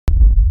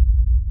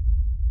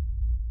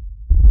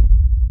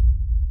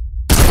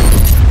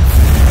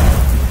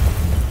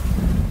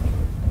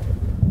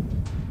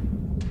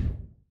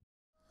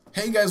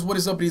Hey guys, what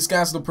is up? It's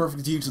Castle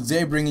Perfect here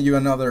today, bringing you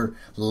another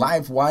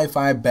live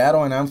Wi-Fi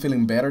battle, and I'm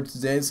feeling better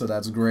today, so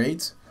that's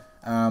great.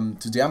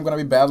 Today I'm gonna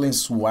be battling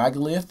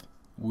Swagilyph,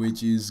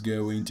 which is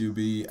going to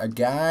be a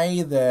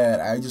guy that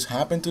I just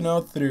happened to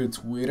know through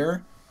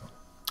Twitter.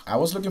 I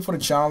was looking for a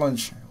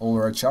challenge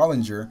or a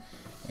challenger,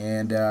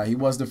 and he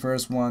was the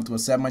first one to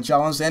accept my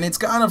challenge, and it's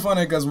kind of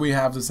funny because we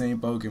have the same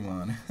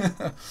Pokemon.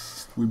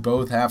 We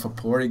both have a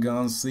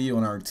Porygon C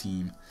on our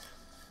team.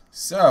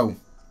 So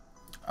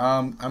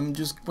I'm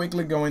just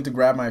quickly going to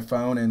grab my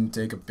phone and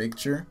take a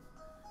picture,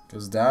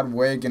 because that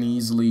way I can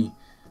easily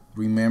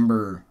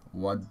remember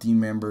what team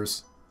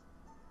members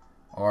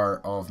are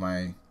of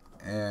my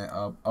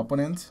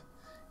opponent.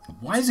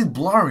 Why is it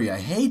blurry? I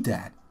hate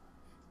that.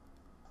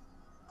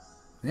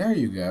 There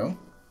you go.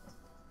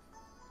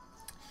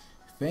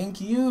 Thank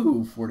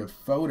you for the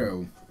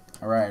photo.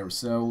 Alright,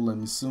 so let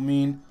me zoom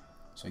in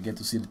so I get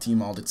to see the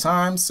team all the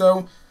time.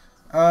 So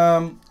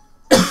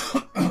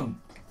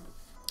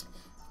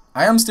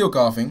I am still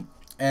coughing,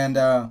 and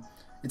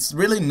it's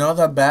really not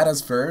that bad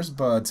as first,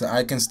 but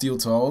I can still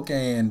talk,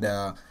 and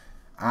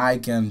I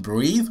can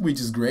breathe, which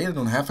is great. I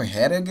don't have a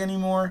headache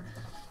anymore,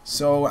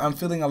 so I'm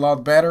feeling a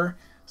lot better.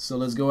 So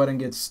let's go ahead and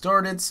get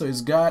started. So it's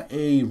got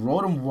a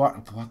Rotom.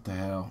 What the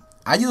hell?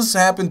 I just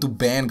happened to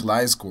ban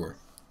Gliscor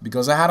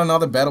because I had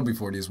another battle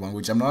before this one,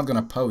 which I'm not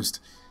gonna post.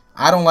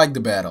 I don't like the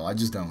battle, I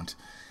just don't,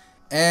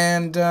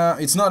 and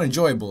it's not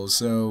enjoyable,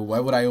 so why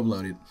would I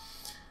upload it?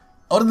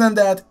 Other than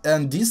that,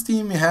 and this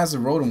team has a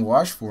Rotom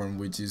Wash form,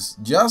 which is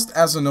just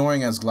as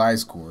annoying as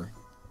Gliscor.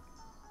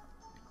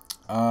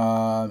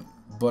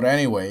 But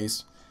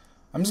anyways,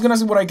 I'm just gonna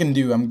see what I can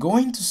do. I'm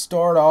going to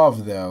start off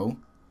though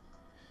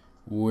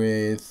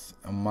with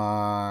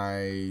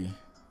my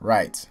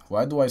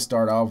What do I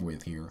start off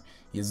with here?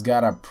 He's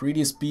got a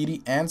pretty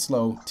speedy and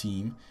slow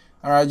team.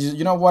 Alright,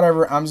 you know,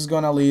 whatever. I'm just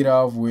gonna lead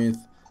off with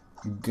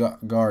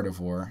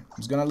Gardevoir. I'm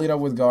just gonna lead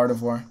off with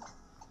Gardevoir.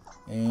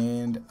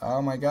 And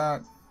oh my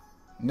god.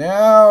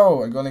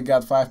 No! I only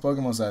got 5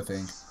 Pokemons, I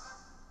think.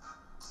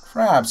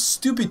 Crap,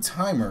 stupid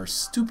timer.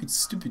 Stupid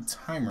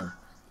timer.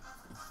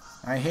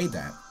 I hate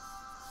that.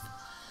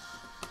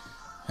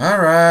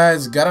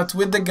 Alright, gotta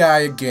tweet the guy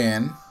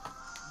again,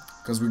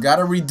 because we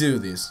gotta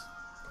redo this.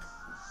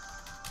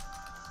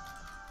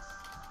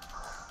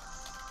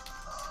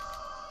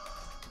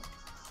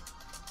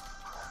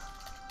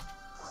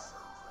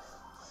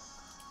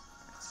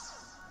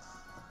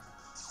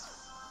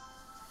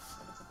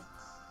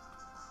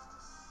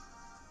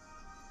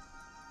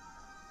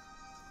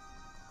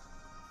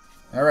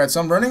 Alright,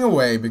 so I'm running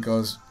away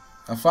because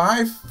a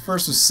 5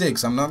 versus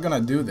 6, I'm not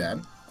gonna do that.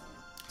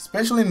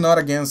 Especially not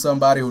against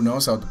somebody who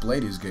knows how to play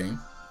this game.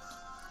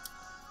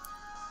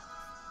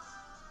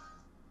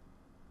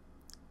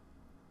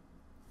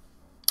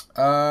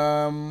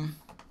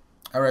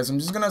 Alright, so I'm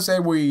just gonna say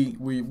we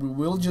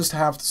will just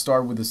have to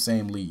start with the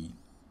same lead.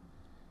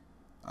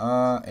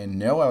 And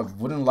no, I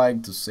wouldn't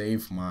like to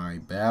save my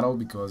battle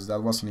because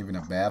that wasn't even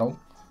a battle.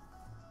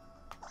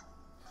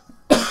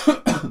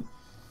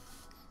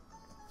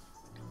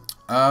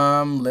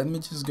 Let me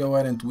just go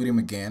ahead and tweet him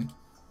again.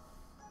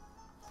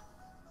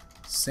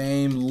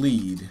 Same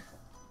lead.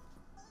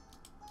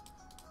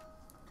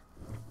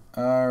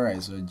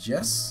 Alright, so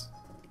Jess.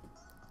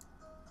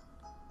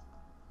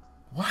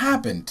 What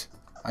happened?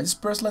 I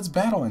just pressed let's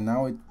battle and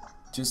now it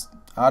just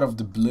out of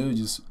the blue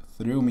just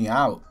threw me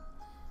out.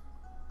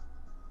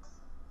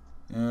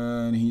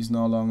 And he's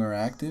no longer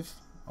active.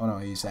 Oh no,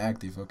 he's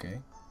active,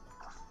 okay.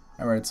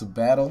 Alright, so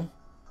battle.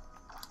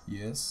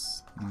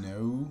 Yes,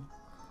 no.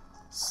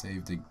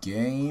 Save the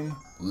game.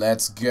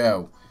 Let's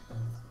go.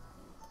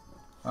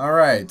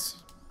 Alright.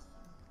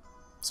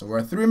 So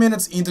we're 3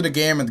 minutes into the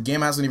game and the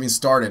game hasn't even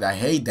started. I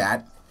hate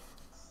that.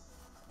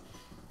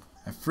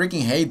 I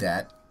freaking hate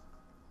that.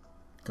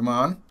 Come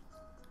on.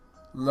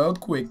 Load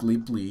quickly,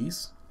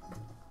 please.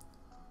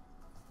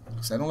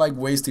 Because I don't like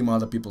wasting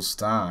other people's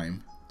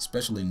time.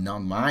 Especially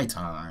not my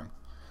time.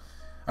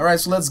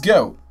 Alright, so let's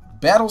go.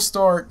 Battle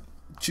start.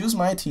 Choose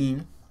my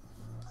team.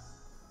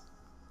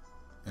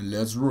 And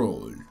let's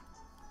roll.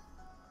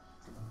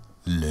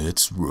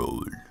 Let's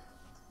roll.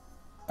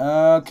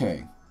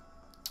 Okay.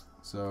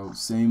 So,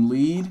 same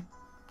lead.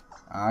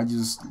 I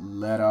just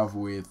led off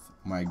with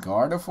my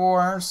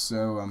Gardevoir,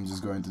 so I'm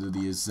just going to do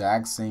the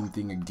exact same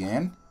thing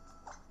again.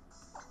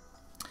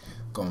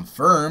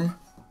 Confirm.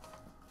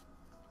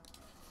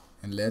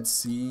 And let's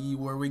see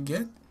where we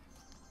get.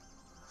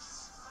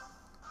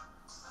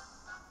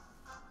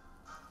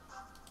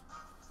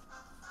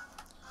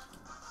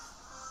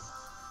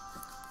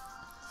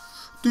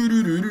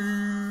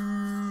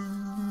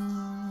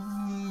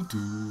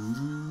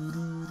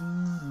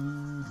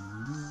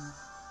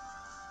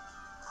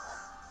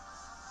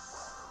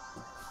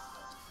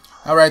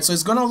 Alright, so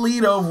it's gonna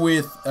lead off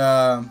with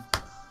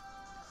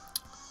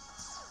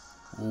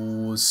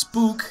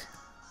Spook,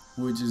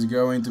 which is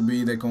going to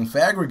be the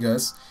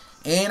Confagrigus,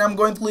 and I'm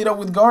going to lead off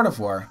with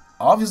Gardevoir.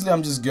 Obviously,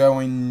 I'm just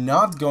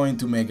not going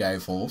to Mega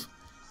Evolve.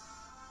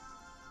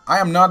 I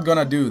am not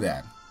gonna do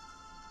that.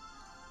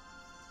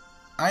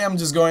 I am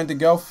just going to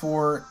go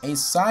for a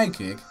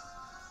Psychic.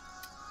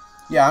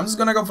 Yeah, I'm just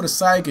gonna go for the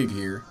Psychic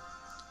here.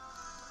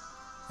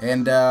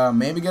 And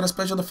maybe get a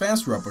special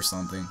defense drop or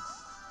something.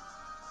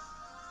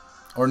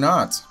 Or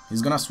not.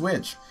 He's gonna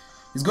switch.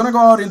 He's gonna go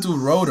out into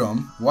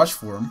Rotom, Watch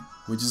Form,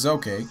 which is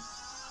okay.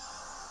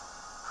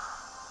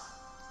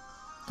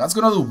 That's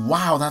gonna do,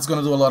 wow, that's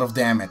gonna do a lot of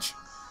damage.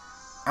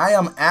 I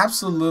am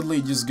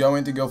absolutely just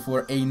going to go for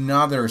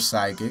another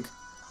Psychic.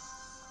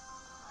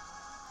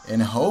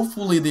 And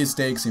hopefully this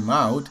takes him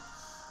out.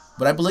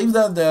 But I believe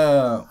that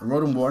the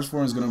Rotom Watch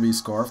Form is gonna be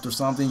Scarfed or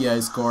something. Yeah,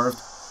 it's Scarfed.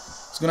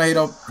 It's gonna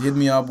hit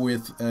me up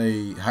with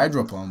a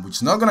Hydro Pump, which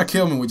is not gonna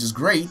kill me, which is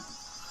great.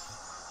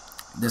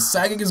 The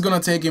Psychic is gonna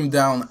take him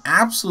down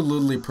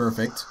absolutely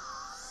perfect.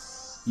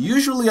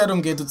 Usually I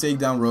don't get to take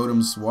down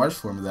Rotom's Watch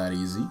Form that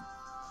easy.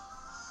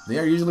 They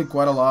are usually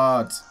quite a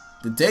lot.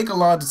 They take a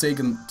lot to take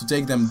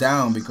them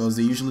down because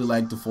they usually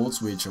like to Volt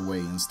Switch away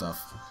and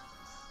stuff.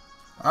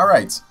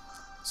 Alright,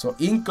 so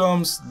in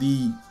comes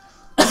the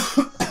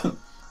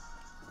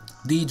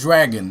the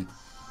Dragon.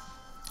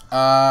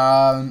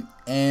 I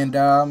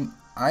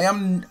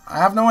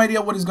have no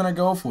idea what he's gonna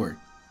go for.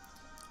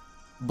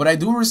 But I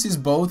do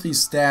resist both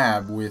his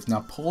stab with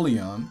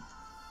Napoleon.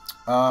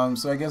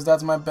 So I guess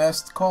that's my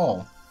best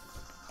call.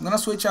 I'm gonna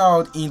switch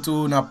out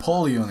into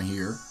Napoleon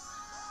here.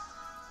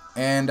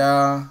 And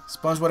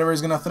sponge whatever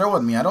he's gonna throw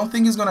at me. I don't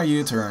think he's gonna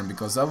U-turn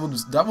because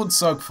that would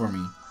suck for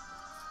me.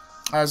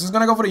 Alright, so he's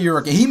gonna go for the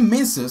Hurricane. He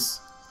misses.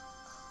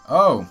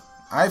 Oh,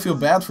 I feel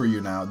bad for you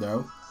now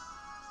though.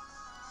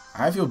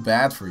 I feel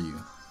bad for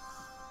you.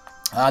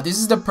 This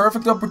is the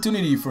perfect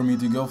opportunity for me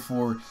to go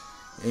for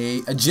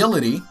a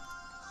Agility.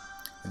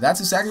 That's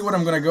exactly what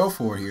I'm gonna go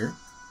for here.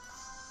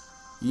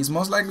 He's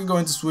most likely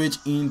going to switch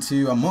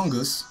into Among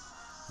Us.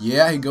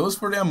 Yeah, he goes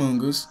for the Among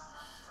Us,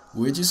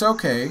 which is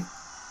okay.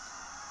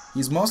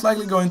 He's most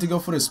likely going to go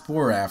for the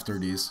Spore after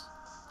this,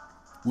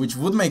 which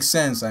would make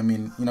sense. I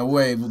mean, in a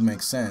way, it would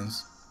make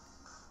sense.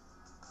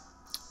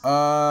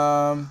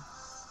 There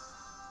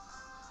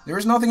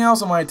is nothing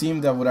else on my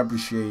team that would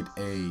appreciate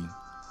a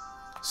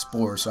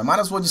Spore, so I might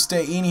as well just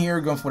stay in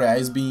here, go for the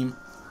Ice Beam.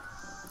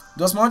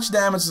 Do as much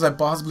damage as I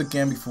possibly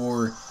can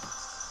before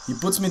he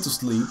puts me to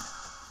sleep.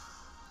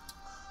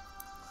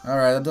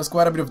 Alright, that does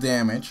quite a bit of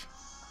damage.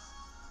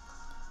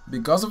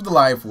 Because of the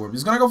Life Orb.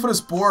 He's gonna go for the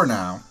Spore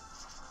now.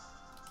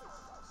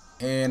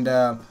 And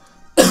I'm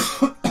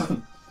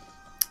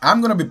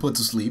gonna be put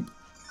to sleep,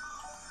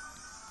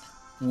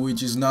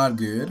 which is not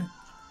good.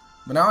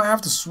 But now I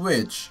have to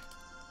switch,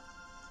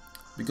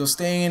 because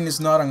staying is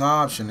not an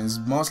option. It's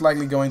most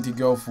likely going to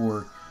go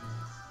for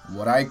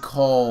what I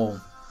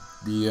call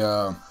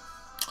the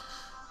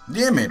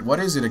damn it, what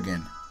is it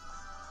again?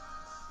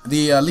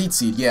 The Lead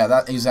Seed. Yeah,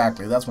 that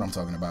exactly. That's what I'm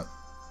talking about.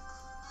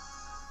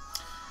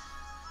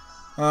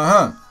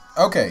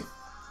 Okay.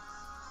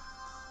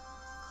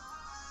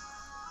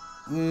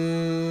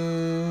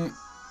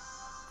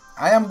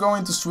 I am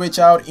going to switch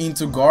out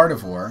into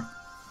Gardevoir,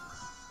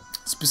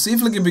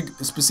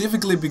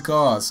 specifically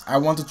because I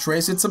want to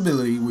trace its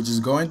ability, which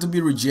is going to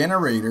be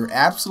Regenerator.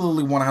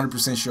 Absolutely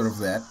 100% sure of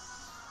that.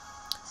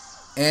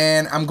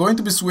 And I'm going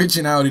to be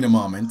switching out in a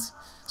moment,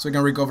 so I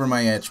can recover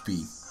my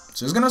HP.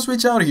 So he's gonna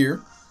switch out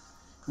here,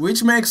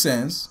 which makes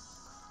sense.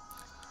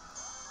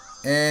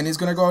 And he's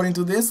gonna go out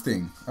into this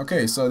thing.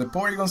 Okay, so the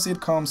Porygon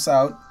Seed comes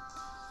out.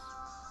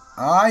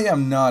 I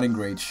am not in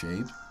great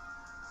shape,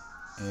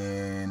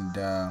 and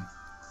I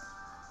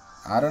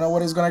don't know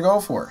what he's gonna go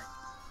for.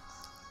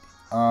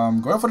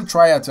 Going for the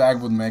Tri-Attack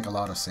would make a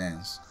lot of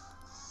sense.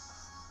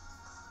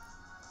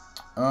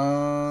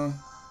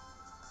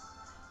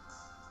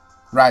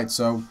 Right,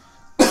 so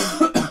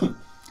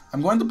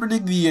I'm going to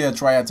predict the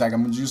Tri-Attack.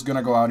 I'm just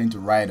gonna go out into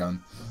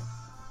Rhydon,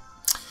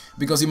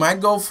 because he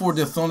might go for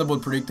the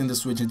Thunderbolt, predicting the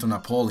switch into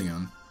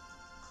Napoleon.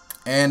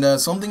 And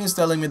something is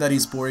telling me that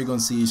his Porygon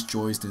C is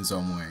choiced in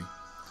some way.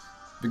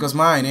 Because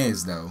mine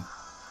is, though.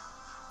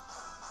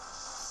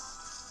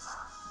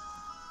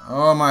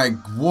 Oh my,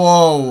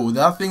 whoa,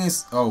 that thing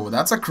is, oh,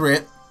 that's a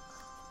crit.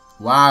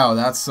 Wow,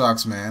 that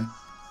sucks, man.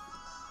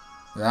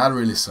 That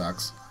really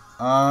sucks.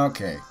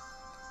 Okay.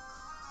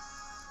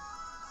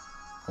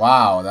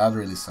 Wow, that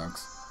really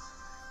sucks.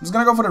 I'm just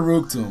gonna go for the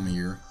Rook Tomb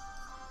here,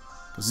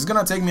 because he's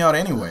gonna take me out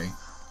anyway.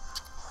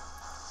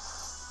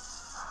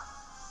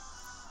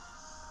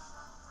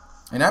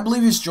 And I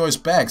believe he's choice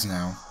packs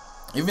now,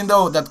 even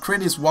though that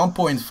crit is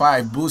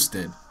 1.5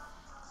 boosted.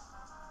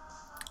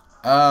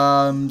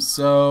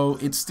 So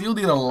it still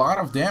did a lot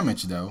of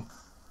damage though.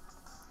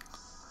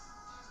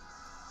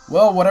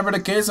 Well, whatever the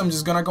case, I'm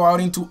just gonna go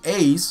out into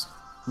Ace,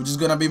 which is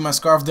gonna be my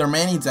Scarf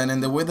Darmanitan,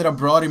 and the way that I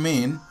brought him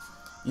in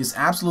is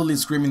absolutely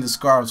screaming the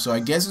Scarf, so I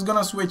guess he's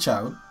gonna switch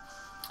out,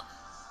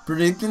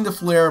 predicting the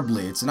Flare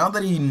Blitz. Now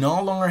that he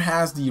no longer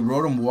has the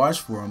Rotom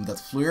Watch Form, that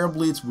Flare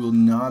Blitz will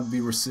not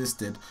be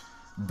resisted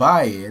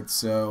by it,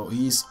 so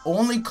his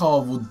only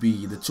call would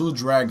be the two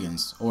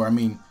dragons, or I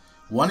mean,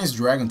 one is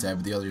dragon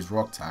type, the other is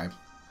rock type,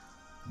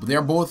 but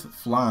they're both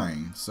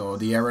flying, so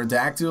the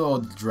Aerodactyl or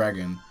the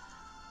dragon.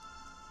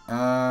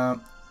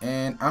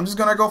 And I'm just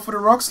gonna go for the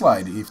Rock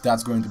Slide, if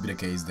that's going to be the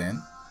case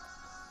then.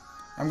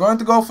 I'm going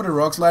to go for the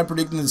Rock Slide,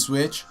 predicting the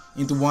switch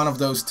into one of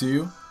those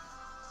two.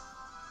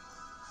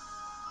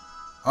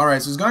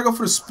 Alright, so he's gonna go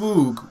for the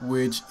Spook,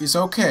 which is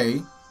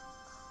okay.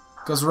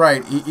 Because,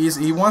 right,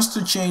 he wants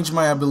to change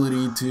my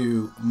ability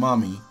to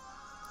Mummy.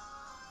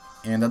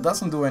 And that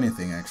doesn't do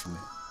anything, actually.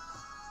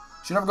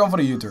 Should have gone for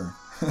the U-turn.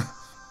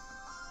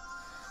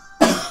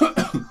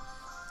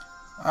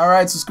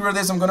 Alright, so screw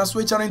this. I'm gonna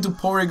switch out into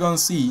Porygon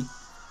C.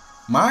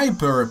 My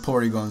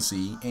Porygon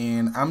C.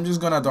 And I'm just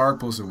gonna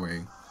Dark Pulse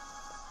away.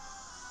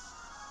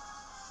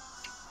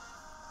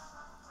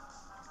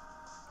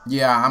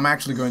 Yeah, I'm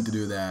actually going to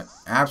do that.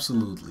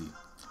 Absolutely.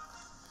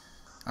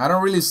 I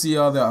don't really see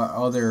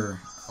other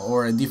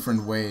or a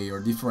different way or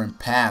different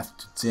path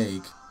to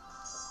take.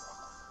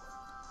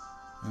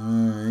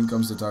 In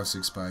comes the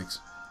Toxic Spikes.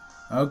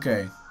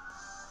 Okay.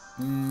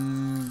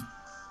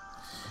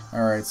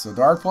 Alright, so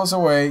Dark Pulse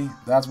away.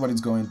 That's what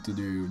it's going to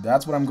do.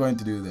 That's what I'm going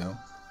to do, though.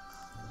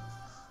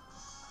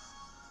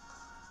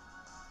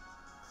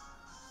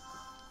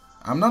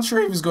 I'm not sure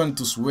if he's going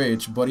to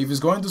switch, but if he's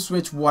going to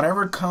switch,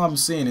 whatever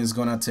comes in is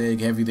gonna take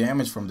heavy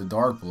damage from the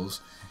Dark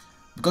Pulse.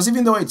 Because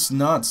even though it's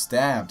not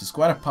stabbed, it's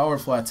quite a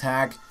powerful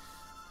attack.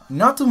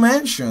 Not to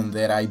mention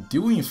that I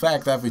do in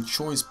fact have a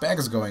choice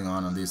specs going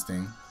on this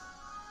thing.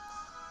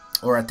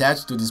 Or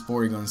attached to this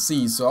Porygon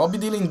C, so I'll be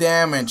dealing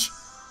damage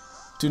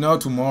to no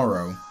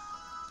tomorrow.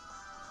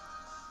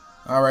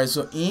 Alright,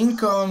 so in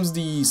comes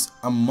these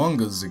Among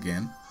Us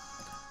again.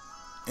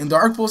 And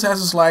Dark Pulse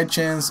has a slight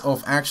chance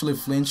of actually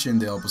flinching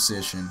the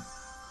opposition.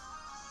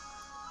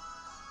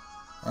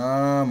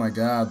 Oh my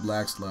god,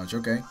 Black Sludge,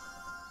 okay.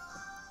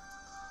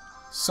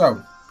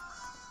 So,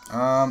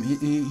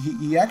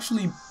 he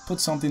actually put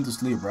something to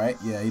sleep, right?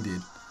 Yeah, he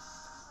did.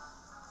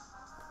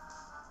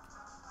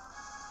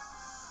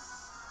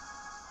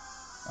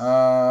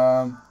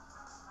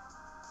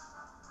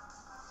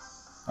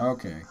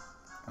 Okay.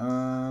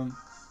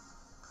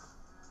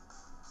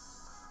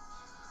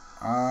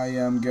 I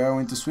am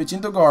going to switch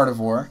into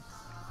Gardevoir.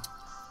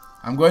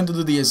 I'm going to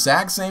do the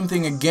exact same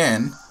thing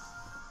again.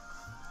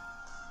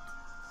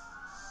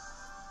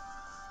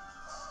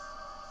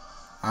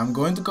 I'm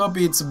going to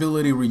copy its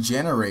ability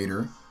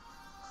Regenerator.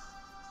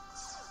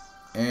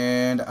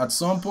 And at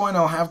some point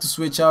I'll have to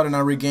switch out and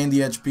I'll regain the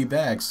HP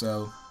back,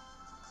 so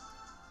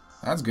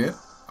that's good.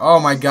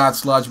 Oh my god,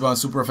 Sludge Bomb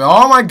super fail.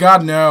 Oh my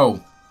god,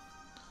 no!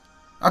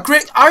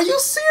 Are you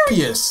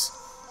serious?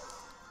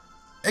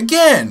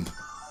 Again!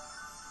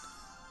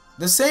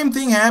 The same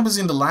thing happens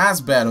in the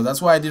last battle.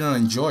 That's why I didn't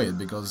enjoy it,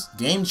 because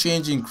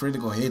game-changing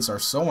critical hits are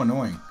so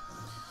annoying.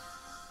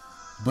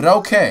 But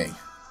okay.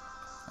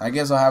 I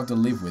guess I'll have to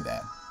live with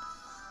that.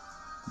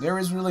 There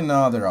is really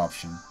no other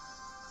option.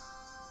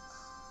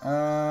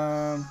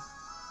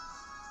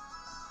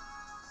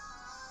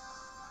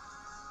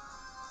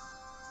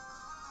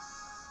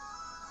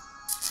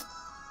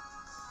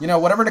 You know,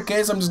 whatever the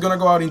case, I'm just gonna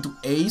go out into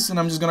Ace, and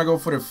I'm just gonna go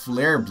for the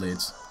Flare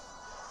Blitz.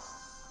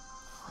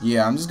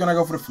 Yeah, I'm just gonna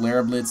go for the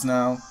Flare Blitz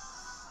now.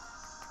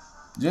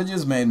 You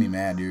just made me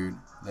mad, dude.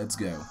 Let's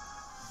go.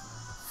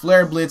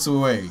 Flare Blitz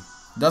away.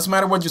 Doesn't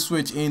matter what you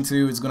switch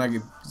into, it's gonna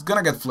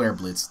get Flare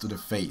Blitz to the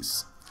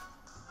face.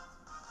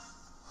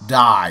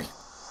 Die.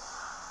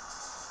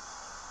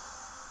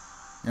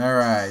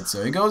 Alright,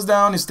 so he goes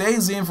down, he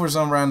stays in for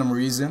some random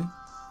reason.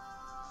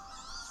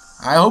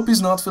 I hope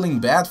he's not feeling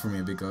bad for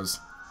me, because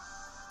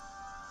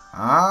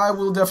I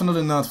will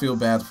definitely not feel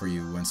bad for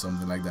you when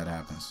something like that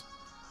happens.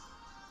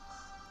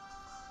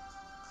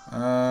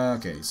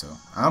 Okay, so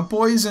I'm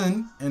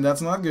poisoned, and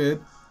that's not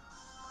good.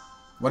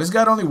 But he's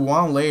got only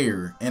one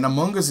layer, and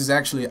Among Us is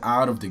actually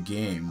out of the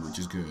game, which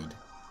is good.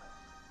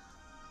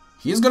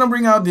 He's gonna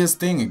bring out this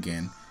thing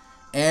again.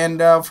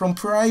 And from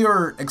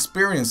prior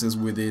experiences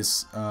with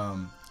this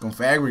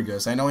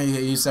Confagrigus, I know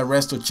he's a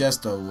Resto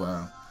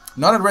Chesto,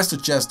 not a Resto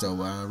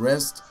Chesto,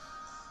 Rest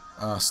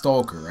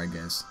Stalker, I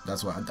guess.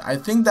 That's what I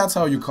think that's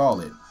how you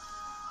call it.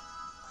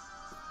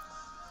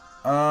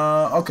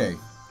 Okay.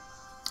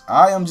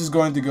 I am just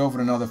going to go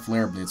for another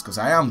Flare Blitz because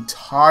I am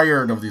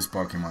tired of this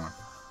Pokemon.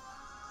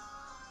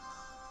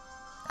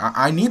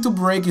 I need to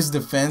break his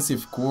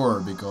defensive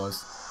core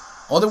because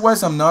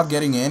otherwise I'm not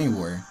getting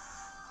anywhere.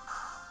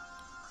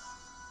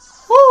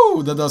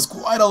 Woo! That does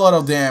quite a lot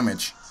of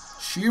damage.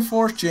 Sheer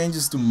Force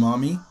changes to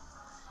Mummy,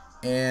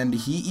 and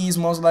he is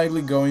most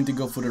likely going to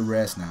go for the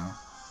rest now.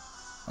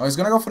 Oh, he's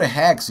gonna go for the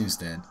Hex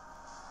instead.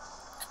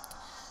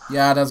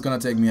 Yeah, that's gonna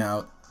take me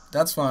out.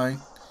 That's fine.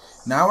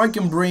 Now I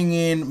can bring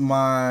in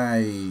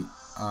my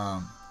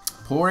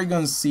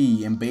Porygon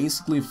C and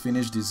basically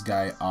finish this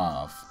guy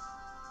off.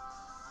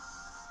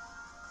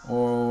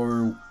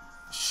 Or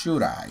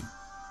should I?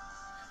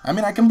 I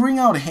mean, I can bring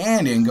out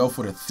Handy and go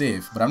for the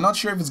Thief, but I'm not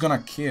sure if it's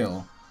gonna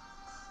kill.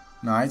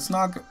 No, it's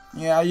not.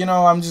 Yeah, you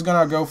know, I'm just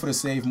gonna go for the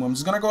safe move. I'm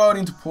just gonna go out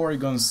into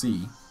Porygon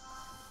C.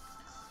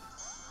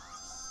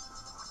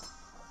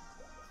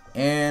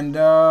 And,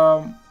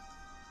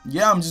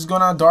 yeah, I'm just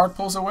gonna Dark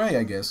Pulse away,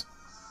 I guess.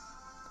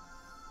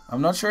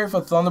 I'm not sure if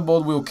a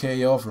Thunderbolt will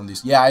KO from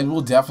this. Yeah, it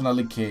will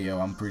definitely KO,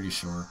 I'm pretty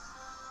sure.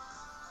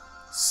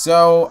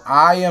 So,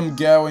 I am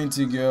going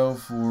to go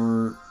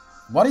for...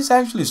 What is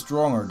actually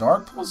stronger,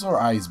 Dark Pulse or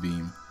Ice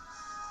Beam?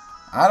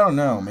 I don't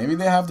know, maybe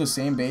they have the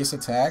same base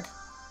attack?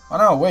 Oh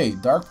no,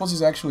 wait, Dark Pulse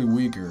is actually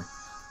weaker.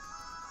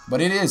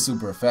 But it is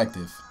super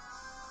effective.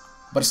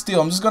 But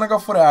still, I'm just gonna go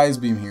for the Ice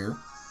Beam here.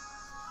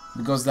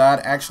 Because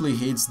that actually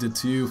hits the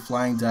 2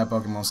 flying type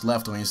Pokemons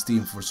left on his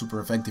team for super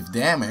effective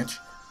damage.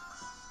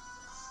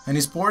 And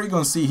his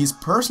Porygon C, his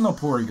personal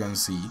Porygon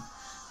C,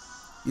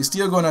 is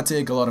still gonna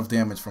take a lot of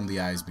damage from the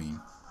Ice Beam.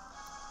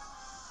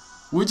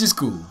 Which is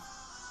cool.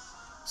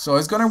 So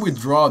it's gonna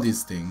withdraw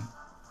this thing.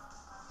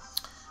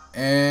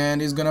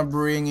 And he's gonna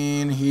bring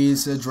in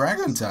his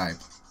Dragon type.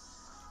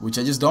 Which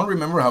I just don't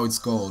remember how it's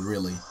called,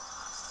 really.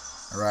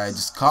 Alright,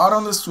 just caught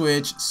on the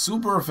switch,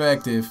 super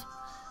effective.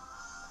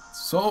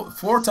 So,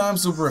 4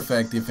 times super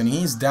effective, and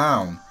he's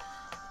down.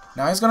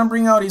 Now he's gonna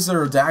bring out his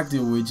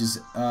Aerodactyl, which is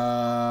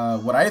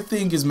what I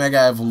think is Mega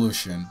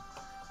Evolution.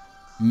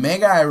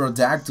 Mega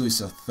Aerodactyl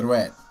is a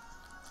threat.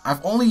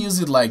 I've only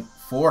used it like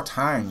 4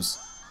 times,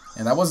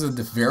 and that was at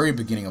the very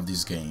beginning of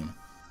this game.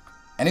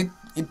 And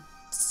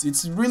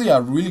it's really a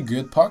really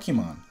good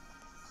Pokemon.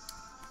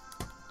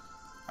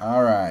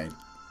 Alright.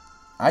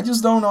 I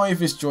just don't know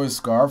if it's Choice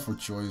Scarf or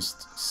Choice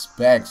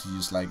Specs,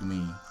 just like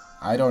me.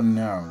 I don't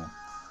know.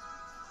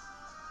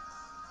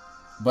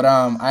 But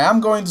I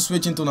am going to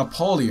switch into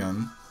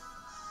Napoleon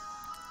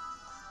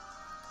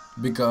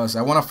because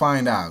I want to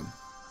find out.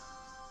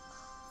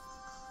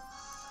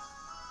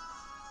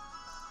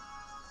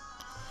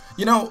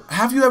 You know,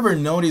 have you ever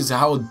noticed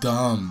how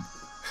dumb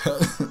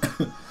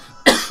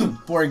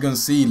Porygon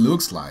C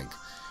looks like?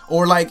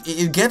 Or like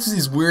it gets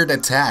these weird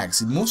attacks.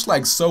 It moves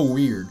like so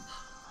weird.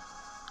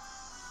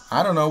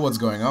 I don't know what's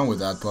going on with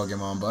that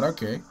Pokemon, but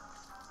okay.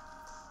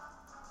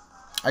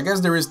 I guess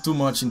there is too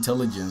much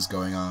intelligence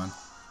going on.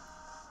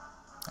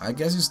 I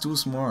guess he's too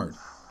smart.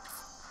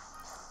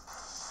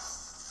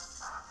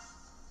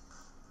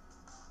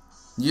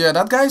 Yeah,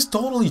 that guy's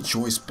totally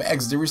Choice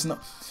Specs. There is no...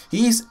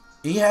 He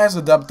has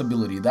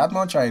adaptability, that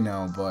much I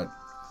know, but...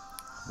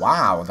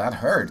 Wow, that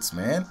hurts,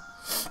 man.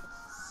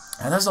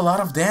 And does a lot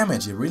of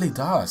damage, it really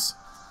does.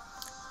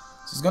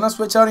 So he's gonna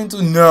switch out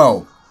into...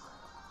 No!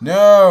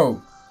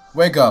 No!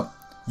 Wake up.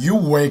 You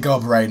wake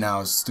up right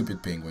now,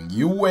 stupid penguin.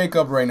 You wake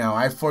up right now.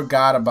 I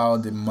forgot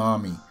about the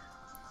mommy.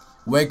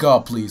 Wake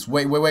up, please.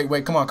 Wait.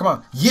 Come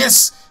on.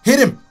 Yes! Hit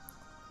him!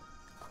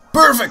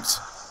 Perfect!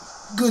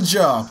 Good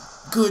job.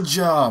 Good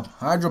job.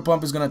 Hydro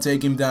Pump is gonna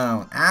take him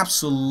down.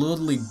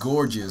 Absolutely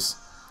gorgeous.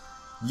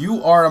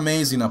 You are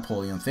amazing,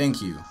 Napoleon.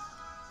 Thank you.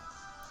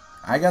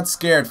 I got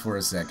scared for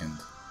a second.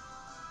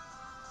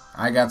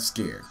 I got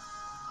scared.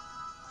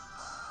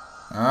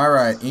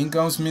 Alright, in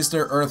comes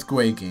Mr.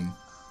 Earthquaking.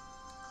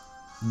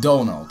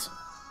 Donald.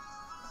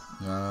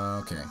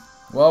 Okay.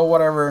 Well,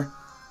 whatever.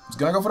 He's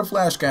gonna go for the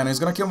Flash Cannon. He's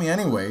gonna kill me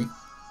anyway.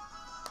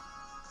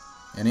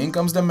 And in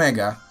comes the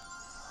Mega.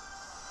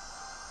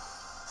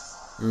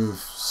 Oof,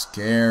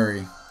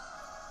 scary.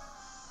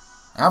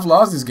 I've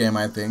lost this game,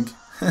 I think.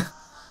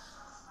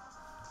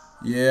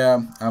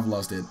 Yeah, I've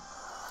lost it.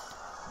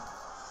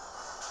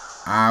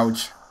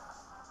 Ouch.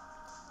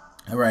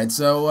 Alright,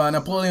 so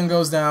Napoleon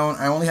goes down.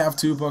 I only have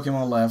 2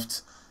 Pokemon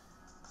left.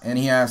 And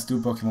he has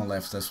 2 Pokemon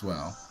left as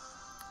well.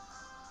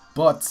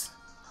 But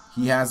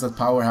he has that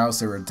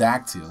powerhouse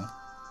Aerodactyl,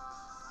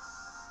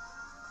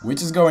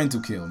 which is going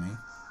to kill me.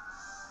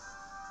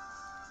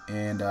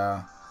 And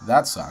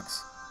that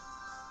sucks.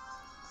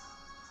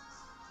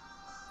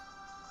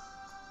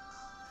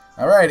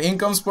 Alright, in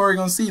comes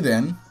Porygon C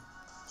then.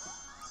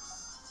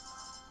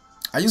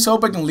 I just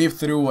hope I can live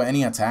through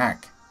any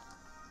attack.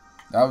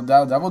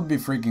 That would be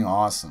freaking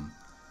awesome.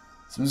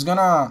 So I'm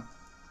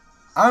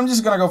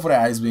just gonna go for the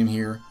Ice Beam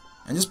here.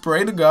 And just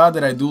pray to God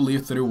that I do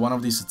live through one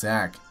of these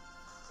attacks.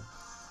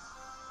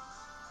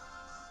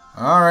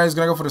 Alright, he's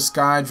gonna go for the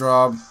Sky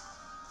Drop.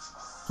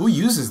 Who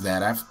uses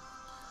that?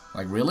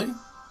 Like, really?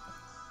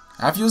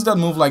 I've used that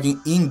move like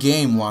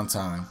in-game one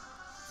time.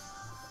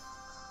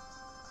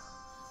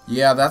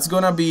 Yeah, that's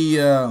gonna be,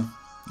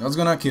 that's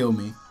gonna kill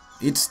me.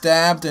 It's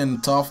stabbed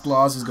and Tough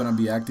Claws is gonna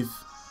be active.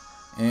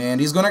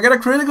 And he's gonna get a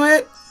critical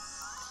hit.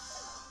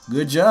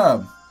 Good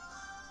job.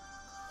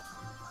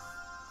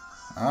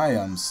 I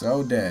am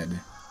so dead.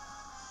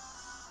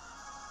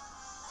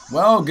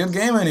 Well, good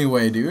game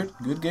anyway, dude.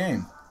 Good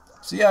game.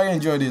 See how you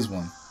enjoy this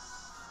one.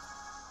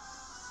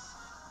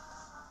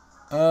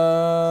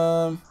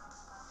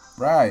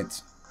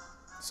 Right.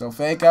 So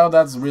Fake Out,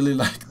 that's really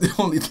like the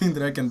only thing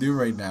that I can do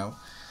right now.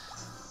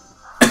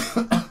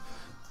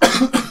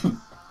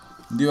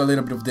 Do a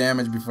little bit of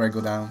damage before I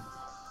go down.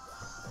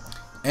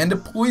 And the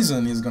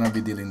poison is gonna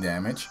be dealing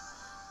damage.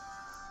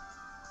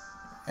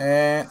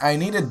 And I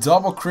need a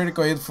double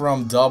critical hit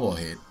from double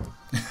hit.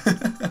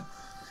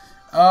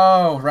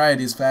 Oh, right,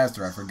 he's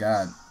faster, I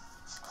forgot.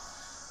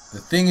 The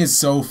thing is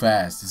so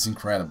fast, it's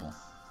incredible.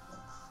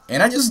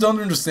 And I just don't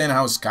understand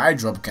how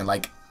Skydrop can,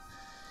 like,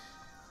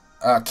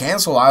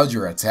 cancel out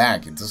your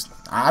attack. It just,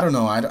 I don't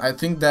know, I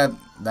think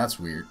that's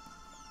weird.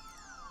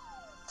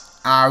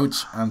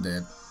 Ouch, I'm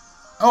dead.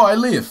 Oh, I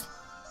live.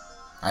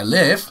 I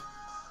live?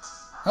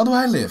 How do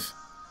I live?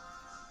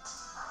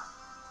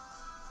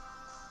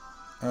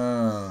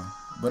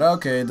 But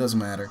okay, it doesn't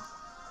matter.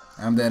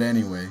 I'm dead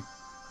anyway.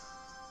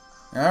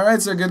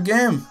 Alright, so good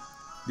game.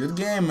 Good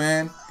game,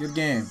 man. Good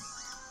game.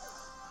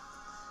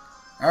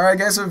 Alright,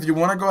 guys, so if you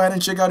want to go ahead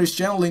and check out his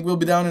channel, link will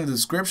be down in the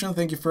description.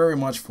 Thank you very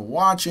much for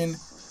watching.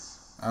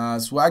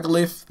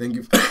 Swagilyph, thank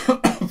you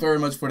very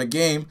much for the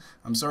game.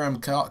 I'm sorry I'm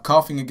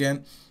coughing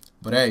again,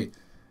 but hey,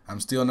 I'm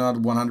still not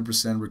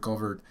 100%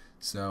 recovered,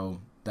 so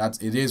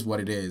it is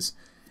what it is.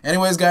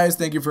 Anyways, guys,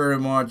 thank you very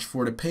much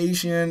for the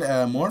patience.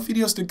 More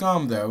videos to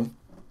come, though.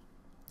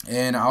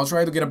 And I'll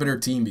try to get a better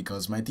team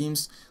because my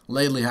teams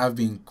lately have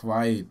been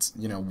quite,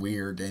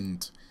 weird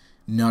and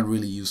not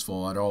really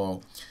useful at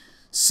all.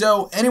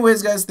 So,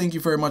 anyways, guys, thank you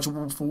very much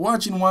for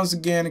watching once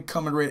again.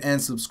 Comment, rate,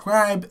 and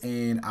subscribe,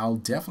 and I'll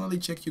definitely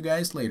check you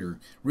guys later.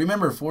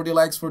 Remember, 40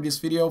 likes for this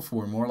video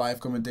for more live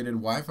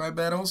commentated Wi-Fi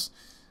battles.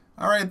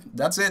 Alright,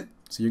 that's it.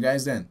 See you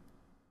guys then.